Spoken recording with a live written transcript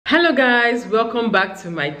Hello guys, welcome back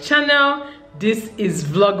to my channel. This is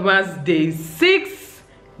Vlogmas day 6.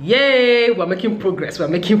 Yay, we're making progress.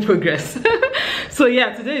 So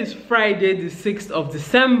yeah, today is Friday the 6th of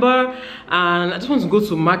December and I just want to go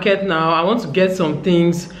to market now. I want to get some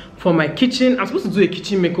things for my kitchen. I'm supposed to do a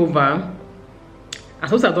kitchen makeover. I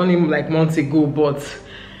suppose I've done it like months ago, but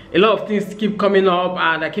a lot of things keep coming up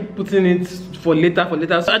and I keep putting it for later.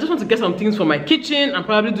 So I just want to get some things for my kitchen and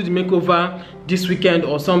probably do the makeover this weekend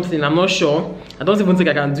or something. I'm not sure. I don't even think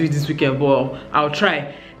I can do it this weekend, but I'll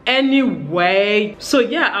try. Anyway, so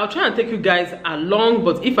yeah, I'll try and take you guys along,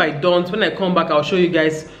 but if I don't, when I come back, I'll show you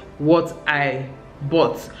guys what I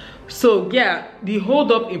bought. So yeah, the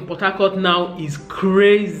hold up in Port Harcourt now is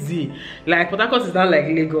crazy. Like Port Harcourt is now like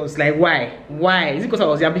Lagos. Like why is it because I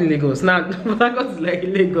was yapping Lagos? Now Port Harcourt is like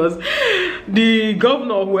Lagos. The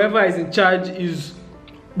governor, whoever is in charge, is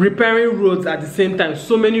repairing roads at the same time.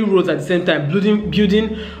 So many roads at the same time, building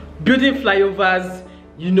flyovers,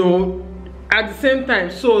 you know, at the same time.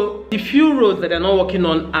 So the few roads that they're not working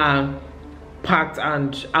on are packed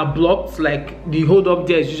and are blocked. Like the hold up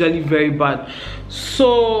there is usually very bad.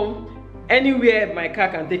 So anywhere my car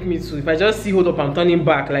can take me to, if I just see hold up, I'm turning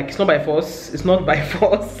back. Like it's not by force.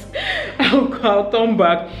 I'll turn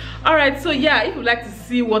back. All right, so yeah, if you'd like to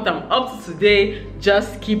see what I'm up to today,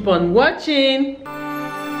 just keep on watching.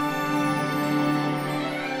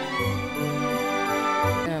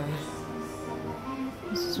 Yeah,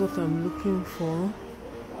 this is what I'm looking for.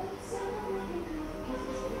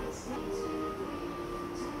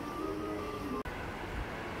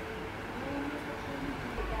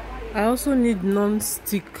 I also need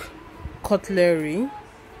non-stick cutlery.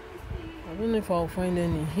 I don't know if I'll find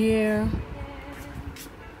any here.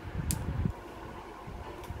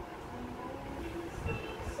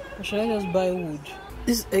 Or should I just buy wood?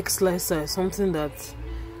 This X slicer is something that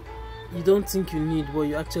you don't think you need, but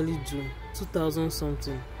you actually do. 2,000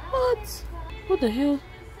 something. What the hell?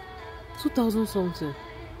 2,000 something.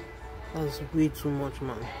 That's way too much,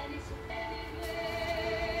 man.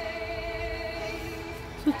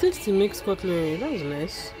 So tasty makes cutlery. That was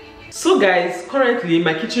nice. So guys, currently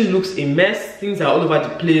my kitchen looks a mess. Things are all over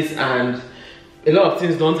the place and a lot of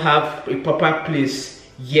things don't have a proper place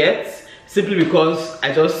yet, simply because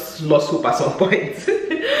I just lost hope at some point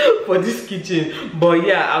for this kitchen. But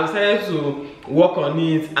yeah, I decided to work on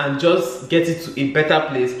it and just get it to a better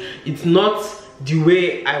place. It's not the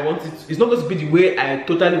way I want it. It's not going to be the way I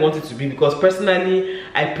totally want it to be, because personally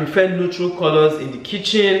I prefer neutral colors in the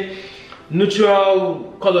kitchen.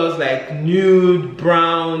 Neutral colors like nude,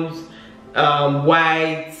 browns,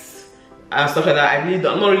 whites, and stuff like that. I'm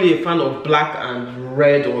not really a fan of black and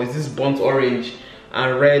red, or is this burnt orange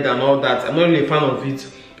and red and all that. I'm not really a fan of it,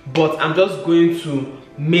 but I'm just going to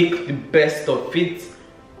make the best of it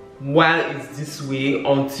while it's this way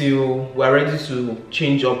until we're ready to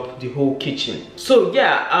change up the whole kitchen. So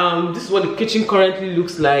yeah, this is what the kitchen currently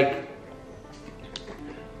looks like.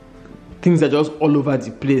 Things are just all over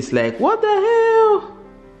the place. Like, what the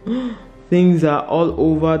hell? Things are all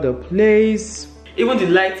over the place. Even the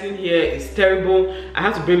lighting here is terrible. I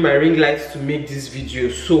have to bring my ring lights to make this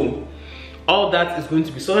video. So all that is going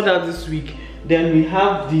to be sorted out this week. Then we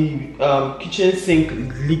have the kitchen sink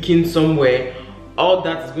leaking somewhere. All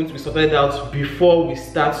that is going to be sorted out before we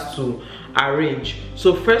start to arrange.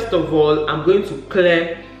 So first of all, I'm going to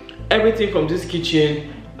clear everything from this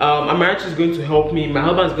kitchen. Amarachi is going to help me. My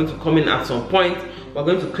husband is going to come in at some point. We're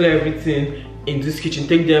going to clear everything in this kitchen,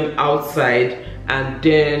 take them outside, and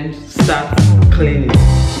then start cleaning.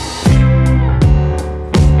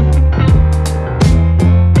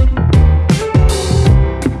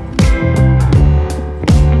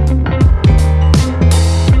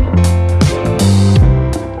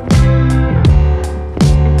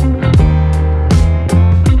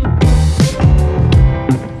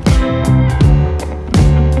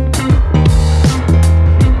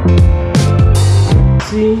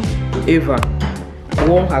 Eva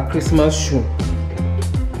wore her Christmas shoe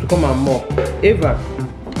to come and mop. Eva,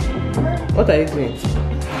 what are you doing?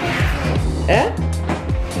 Eh?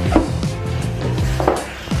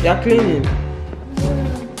 You're cleaning.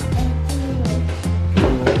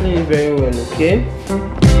 You're cleaning very well, okay?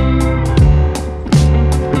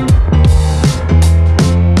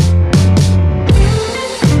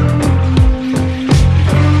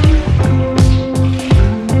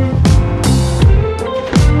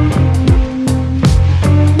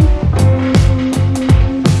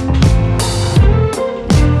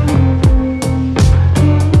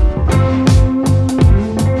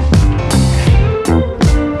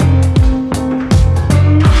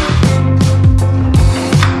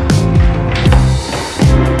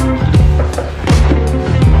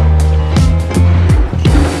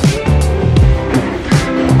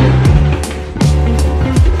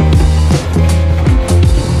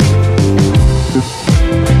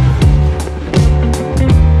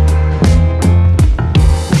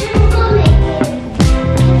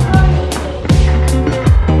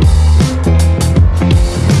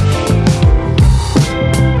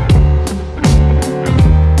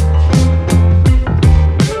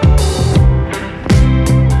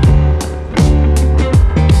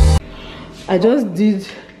 I just did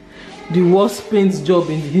the worst paint job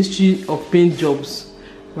in the history of paint jobs.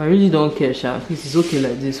 But I really don't care, Sha. This is okay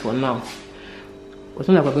like this for now. But it's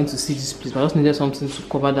not like we're going to see this place. But I just needed something to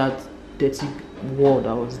cover that dirty wall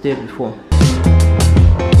that was there before.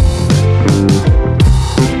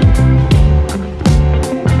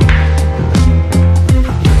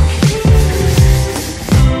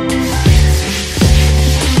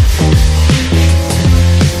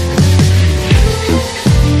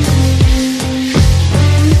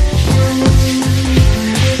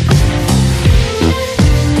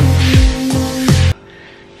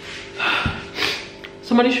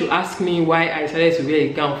 Somebody should ask me why I decided to wear a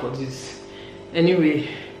gown for this. Anyway,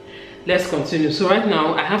 let's continue. So right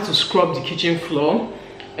now I have to scrub the kitchen floor.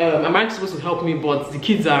 Amari's supposed to help me, but the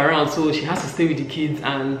kids are around, so she has to stay with the kids,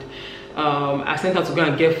 and I sent her to go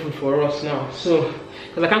and get food for us now. So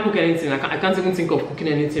because I can't cook anything, I can't even think of cooking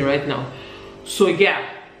anything right now. So yeah,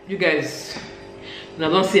 you guys, now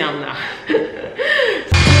don't see I'm now.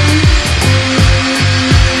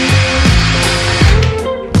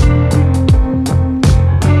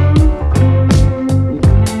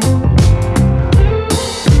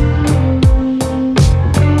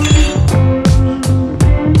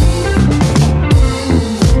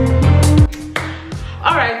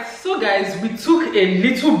 We took a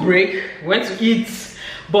little break, went to eat,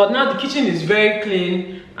 but now the kitchen is very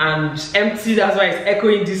clean and empty. That's why it's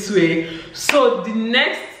echoing this way. So the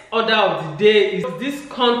next order of the day is this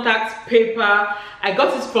contact paper. I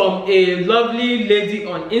got it from a lovely lady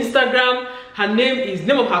on Instagram.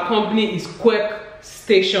 Name of her company is Quirk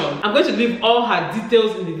Station. I'm going to leave all her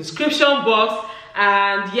details in the description box.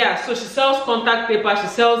 And yeah, so she sells contact paper, she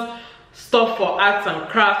sells stuff for arts and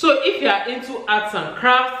crafts. So if you are into arts and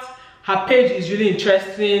crafts, her page is really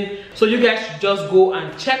interesting, so you guys should just go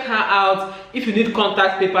and check her out. If you need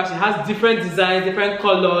contact paper, she has different designs, different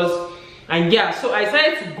colors, and yeah, so I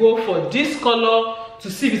decided to go for this color to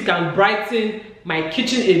see if it can brighten my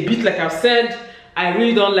kitchen a bit. Like I've said, I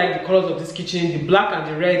really don't like the colors of this kitchen. The black and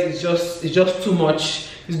the red is just too much.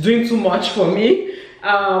 It's doing too much for me.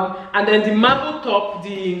 And then the marble top,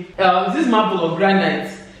 this marble or granite,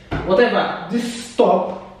 whatever, this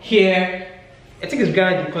top here, I think it's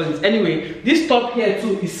granite because anyway, this top here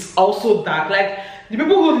too is also dark. Like the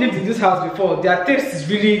people who lived in this house before, their taste is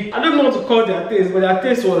really, I don't know what to call their taste, but their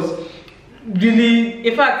taste was really,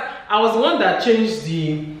 in fact, I was the one that changed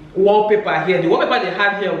the wallpaper here. The wallpaper they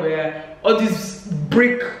had here were all these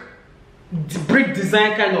brick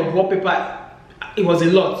design kind of wallpaper. It was a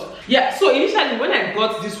lot. Yeah, so initially when I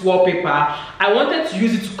got this wallpaper, I wanted to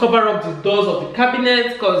use it to cover up the doors of the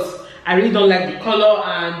cabinets because I really don't like the color,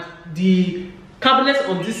 and the cabinets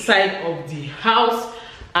on this side of the house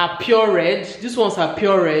are pure red. These ones are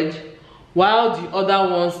pure red, while the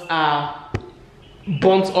other ones are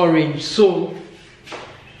burnt orange. So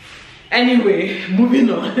anyway, moving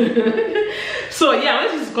on. So yeah, I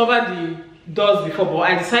wanted to cover the doors before, but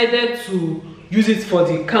I decided to use it for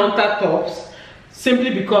the countertops simply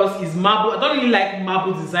because it's marble. I don't really like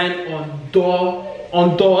marble design on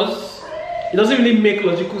doors. It doesn't really make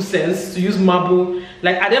logical sense to use marble.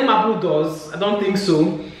 Like, are there marble doors? I don't think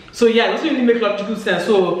so. So yeah, it doesn't really make logical sense.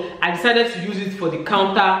 So I decided to use it for the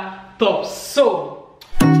countertops. So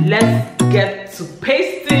let's get to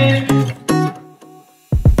pasting.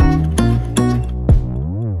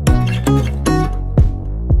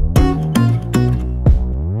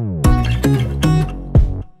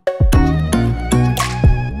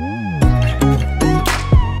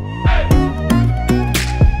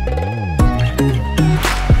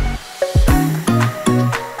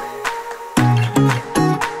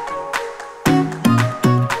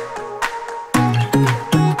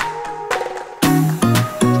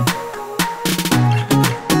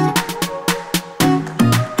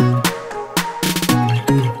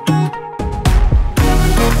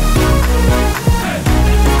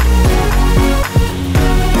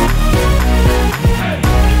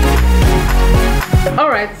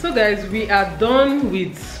 So guys, we are done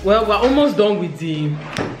with, well, we're almost done with the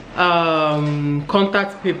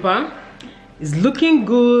contact paper. It's looking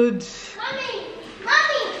good.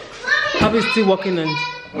 Mommy, is still working on it.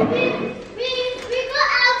 We go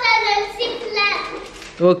out and sit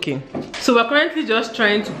left. Okay, so we're currently just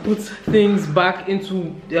trying to put things back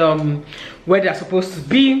into where they're supposed to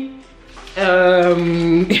be.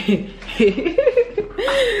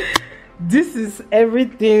 This is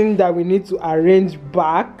everything that we need to arrange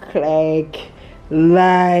back, like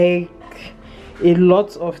a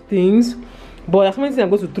lot of things. But there's something I'm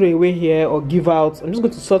going to throw away here or give out. I'm just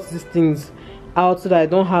going to sort these things out so that I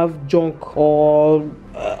don't have junk or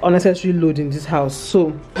unnecessary load in this house.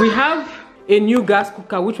 So we have a new gas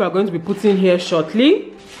cooker, which we are going to be putting here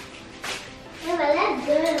shortly. Yeah, but let's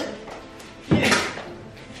go.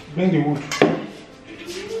 Bring the wood.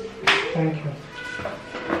 Thank you.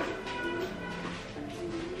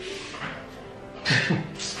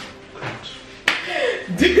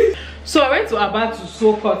 So I went to Aba to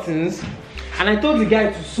sew curtains, and I told the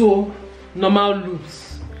guy to sew normal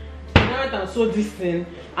loops. And I went and sewed this thing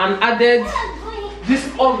and added this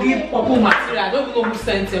ugly purple material. I don't even know who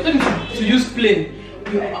sent it. I told him to use plain.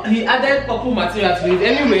 He added purple material to it.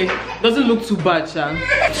 Anyway, doesn't look too bad, Sha.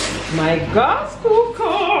 My gas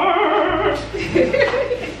cooker.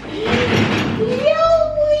 Yo.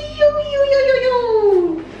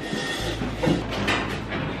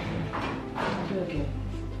 Okay.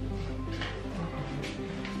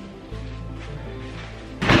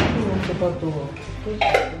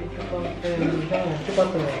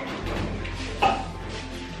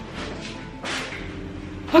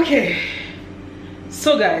 Okay,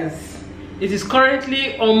 so guys, it is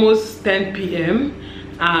currently almost 10 p.m.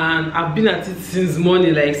 and I've been at it since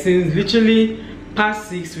morning, like since literally past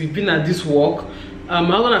 6. We've been at this walk. My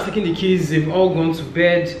husband has taken the kids, they've all gone to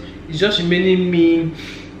bed. It's just remaining me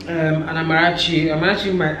and Amarachi.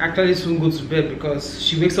 Amarachi might actually soon go to bed because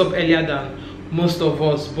she wakes up earlier than most of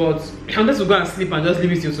us, but I wanted to go and sleep and just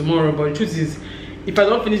leave it till tomorrow. But the truth is, if I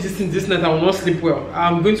don't finish this thing this night, I will not sleep well.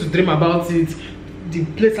 I'm going to dream about it. The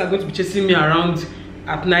plates are going to be chasing me around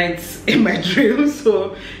at night in my dreams.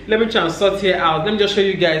 So let me try and sort here out. Let me just show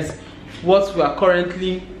you guys what we are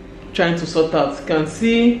currently trying to sort out. You can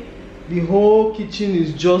see the whole kitchen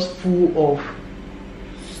is just full of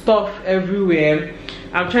stuff everywhere.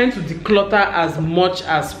 I'm trying to declutter as much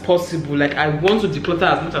as possible. Like, I want to declutter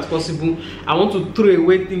as much as possible. I want to throw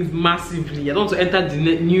away things massively. I don't want to enter the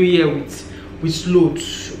new year with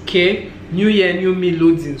loads. Okay, new year, new me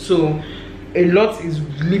loading. So a lot is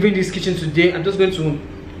leaving this kitchen today. I'm just going to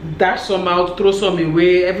dash some out, throw some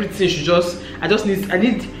away. Everything should just, I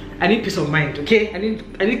need peace of mind. Okay, I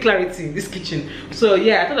need clarity in this kitchen. So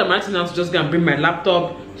yeah, I thought I'm actually now to just go and bring my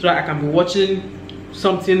laptop so that I can be watching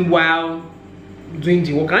something while doing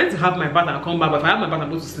the work. I need to have my bath and come back, but if I have my bath, I'm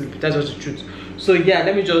going to sleep. That's just the truth. So yeah,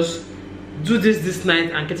 let me just do this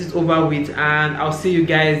night and get it over with, and I'll see you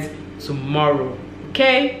guys tomorrow.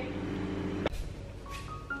 Okay,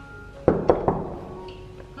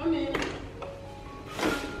 come in.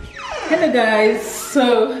 Hello guys,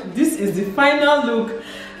 so this is the final look.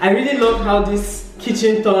 I really love how this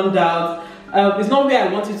kitchen turned out. It's not where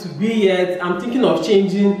I want it to be yet. I'm thinking of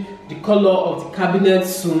changing the color of the cabinet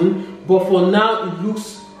soon, but for now it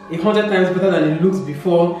looks 100 times better than it looks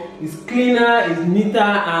before. It's cleaner, it's neater,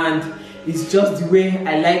 and it's just the way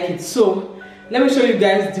I like it. So let me show you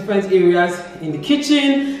guys different areas in the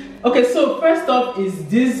kitchen. Okay, so first off is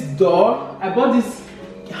this door. I bought this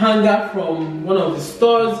hanger from one of the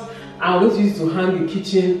stores. I always use it to hang the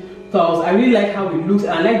kitchen towels. I really like how it looks,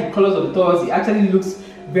 and I like the colors of the towels. It actually looks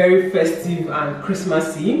very festive and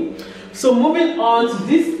Christmassy. So moving on to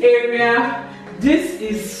this area, this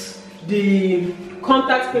is the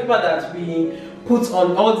contact paper that we put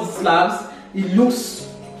on all the slabs. It makes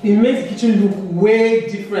the kitchen look way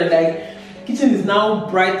different. Like, kitchen is now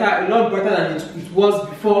brighter, a lot brighter than it was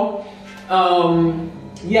before.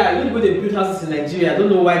 Yeah, you know the way they build houses in Nigeria, I don't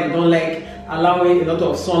know why they don't like allowing a lot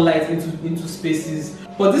of sunlight into spaces.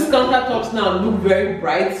 But these countertops now look very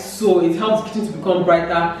bright, so it helps the kitchen to become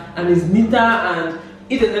brighter and is neater, and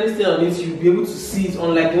if there's anything on it, you'll be able to see it,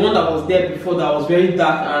 unlike the one that was there before that was very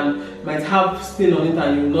dark and might have stain on it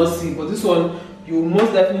and you will not see it. But this one, you will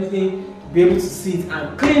most definitely be able to see it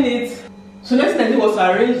and clean it. So next thing I did was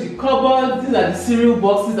to arrange the cupboard. These are the cereal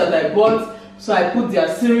boxes that I bought, so I put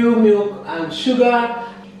their cereal, milk and sugar.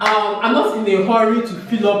 I'm not in a hurry to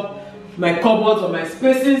fill up my cupboards or my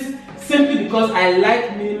spaces, simply because I like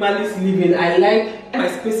minimalist living. I like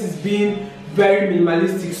my spaces being very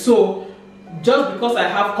minimalistic. So just because I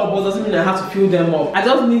have cupboards doesn't mean I have to fill them up. I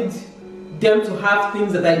just need them to have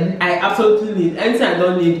things that I absolutely need. Anything I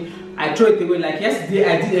don't need, I throw it away. Like yesterday,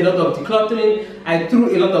 I did a lot of decluttering. I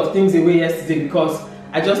threw a lot of things away yesterday because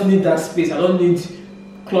I just need that space. I don't need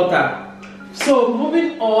clutter. So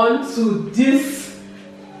moving on to this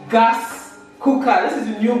gas cooker. This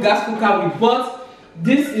is the new gas cooker we bought.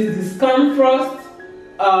 This is the Scanfrost.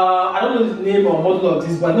 I don't know the name or model of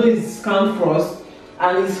this, but I know it's Scanfrost.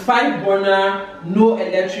 And it's 5 burner, no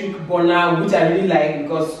electric burner, which I really like,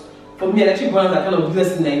 because for me electric burners are kind of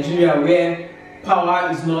useless in Nigeria where power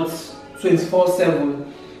is not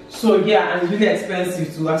 24/7. So yeah, and it's really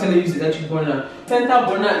expensive to actually use electric burner. Center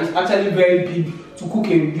burner is actually very big to cook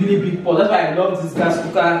a really big pot. That's why I love this gas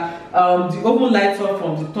cooker. The oven lights up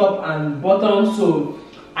from the top and bottom, so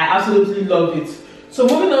I absolutely love it. So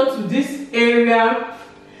moving on to this area,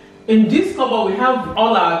 in this cupboard we have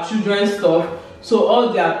all our children's stuff. So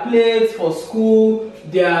all their plates for school,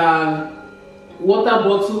 their water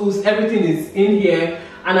bottles, everything is in here,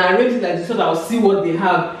 and I arranged it like this so that I'll see what they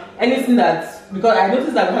have. Anything that, because I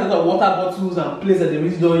noticed that we have a lot of water bottles and plates that they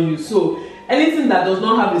really don't use, so anything that does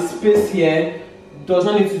not have a space here does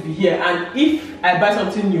not need to be here. And if I buy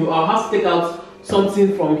something new, I'll have to take out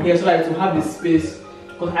something from here so that it will have a space,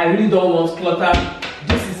 because I really don't want clutter.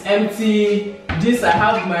 This is empty. This, I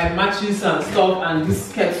have my matches and stuff, and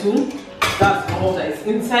this kettle, that's all that is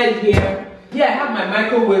inside here. Here I have my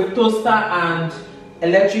microwave, toaster, and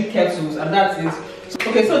electric kettles, and that's it.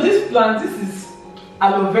 Okay, so this plant, this is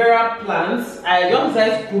aloe vera plants. I just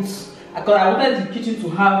decided to put, because I wanted the kitchen to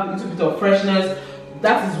have a little bit of freshness.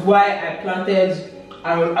 That is why I planted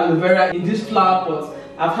aloe vera in this flower pot.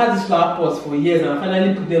 I've had these flower pots for years, and I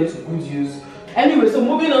finally put them to good use. Anyway, so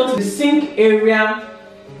moving on to the sink area.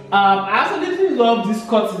 I absolutely love this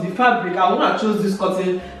cotton, the fabric. When I chose this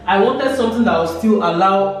cotton, I wanted something that will still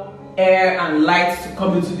allow air and light to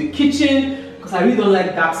come into the kitchen, because I really don't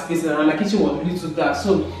like dark spaces, and my kitchen was really too dark.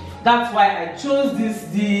 So that's why I chose this.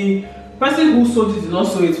 The person who sewed it did not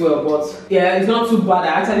sew it well, but yeah, it's not too bad. I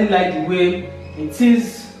actually like the way it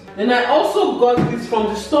is. Then I also got this from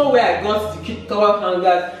the store where I got the towel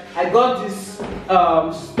hangers. I got this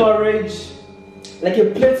storage, like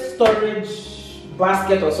a plate storage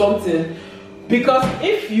basket or something, because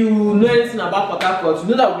if you know anything about Port Harcourt,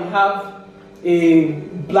 you know that we have a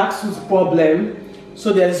black suit problem.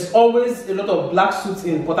 So there's always a lot of black suits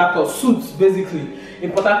in Port Harcourt, suits basically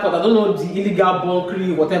in Port Harcourt. I don't know the illegal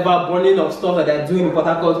bunkering, whatever burning of stuff that they're doing in Port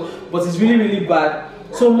Harcourt, but it's really, really bad.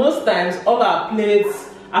 So most times all our plates,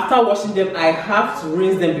 after washing them, I have to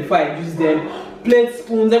rinse them before I use them. Plates,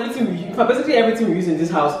 spoons, everything basically everything we use in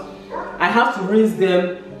this house, I have to rinse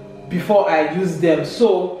them before I use them.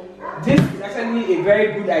 So this is actually a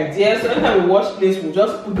very good idea. So anytime we wash plates, we'll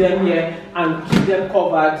just put them here and keep them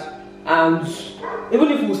covered, and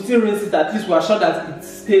even if we still rinse it, at least we are sure that it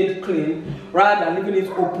stayed clean, rather than leaving it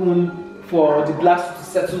open for the black to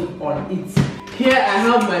settle on it. Here I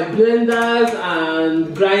have my blenders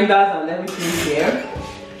and grinders and everything here.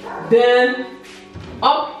 Then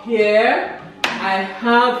up here I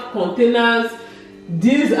have containers.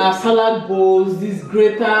 These are salad bowls, these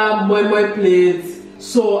grater, moi moi plates.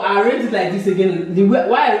 So I arranged it like this again. The way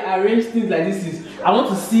why I arrange things like this is I want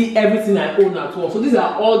to see everything I own at once. So these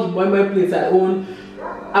are all the moi moi plates I own.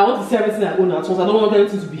 I want to see everything I own at once. I don't want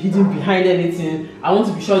anything to be hidden behind anything. I want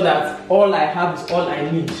to be sure that all I have is all I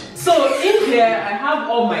need. So in here I have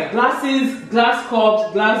all my glasses, glass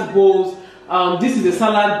cups, glass bowls. This is a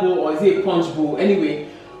salad bowl, or is it a punch bowl? Anyway,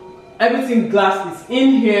 everything glass is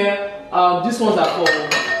in here. These ones are for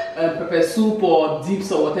pepper soup or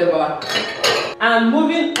dips or whatever. And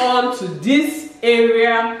moving on to this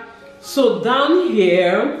area, so down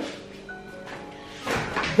here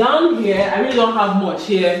I really don't have much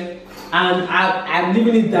here, and I'm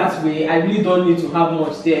leaving it that way. I really don't need to have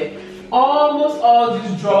much there. Almost all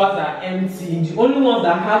these drawers are empty. The only ones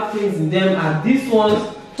that have things in them are these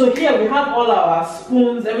ones. So here we have all our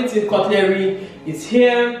spoons, everything cutlery is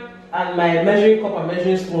here, and my measuring cup and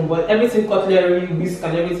measuring spoon, but everything cutlery, whisk,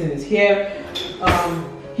 and everything is here.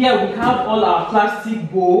 Here we have all our plastic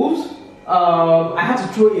bowls. I had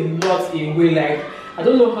to throw a lot away. Like, I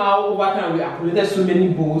don't know how over time we accumulated so many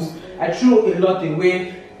bowls. I threw a lot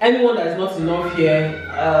away. Anyone that is not enough here,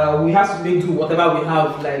 we have to make do whatever we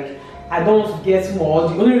have. Like, I don't want to get more.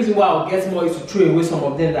 The only reason why I'll get more is to throw away some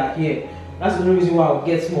of them that are here. That's the only reason why I'll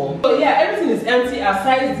get more. So yeah, everything is empty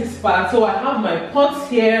aside this part. So I have my pots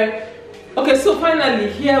here. Okay, so finally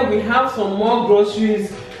here we have some more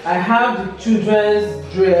groceries. I have the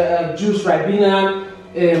children's juice, Ribena,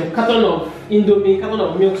 carton of Indomie, carton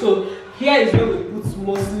of milk. So here is where we put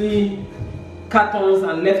mostly cartons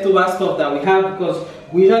and leftover stuff that we have, because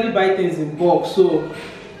we usually buy things in bulk. So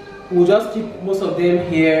we'll just keep most of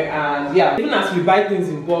them here. And yeah, even as we buy things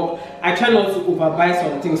in bulk, I try not to overbuy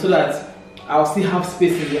some things so that I'll still have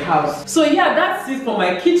space in the house. So yeah, that's it for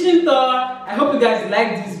my kitchen tour. I hope you guys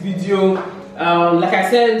like this video. Like I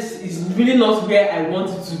said, it's really not where I want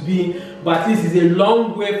it to be, but at least it's a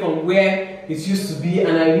long way from where it used to be,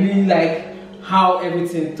 and I really like how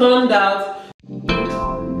everything turned out.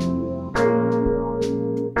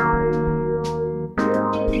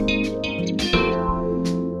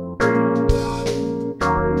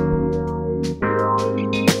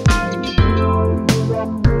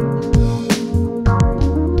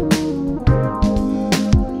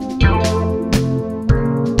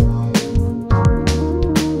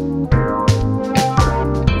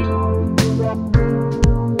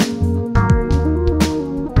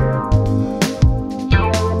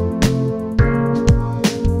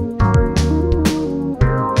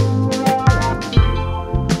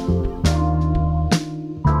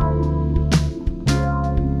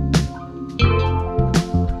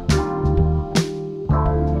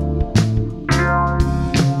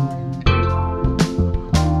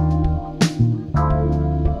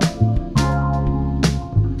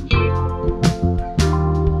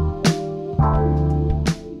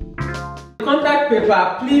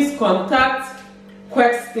 please contact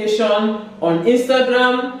Quest Station on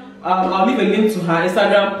Instagram. I'll leave a link to her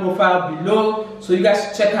Instagram profile below, so you guys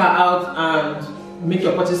should check her out and make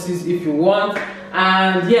your purchases if you want.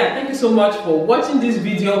 And yeah, thank you so much for watching this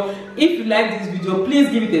video. If you like this video, please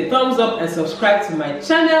give it a thumbs up and subscribe to my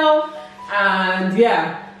channel. And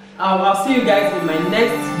yeah, I'll see you guys in my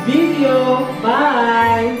next video.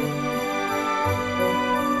 Bye.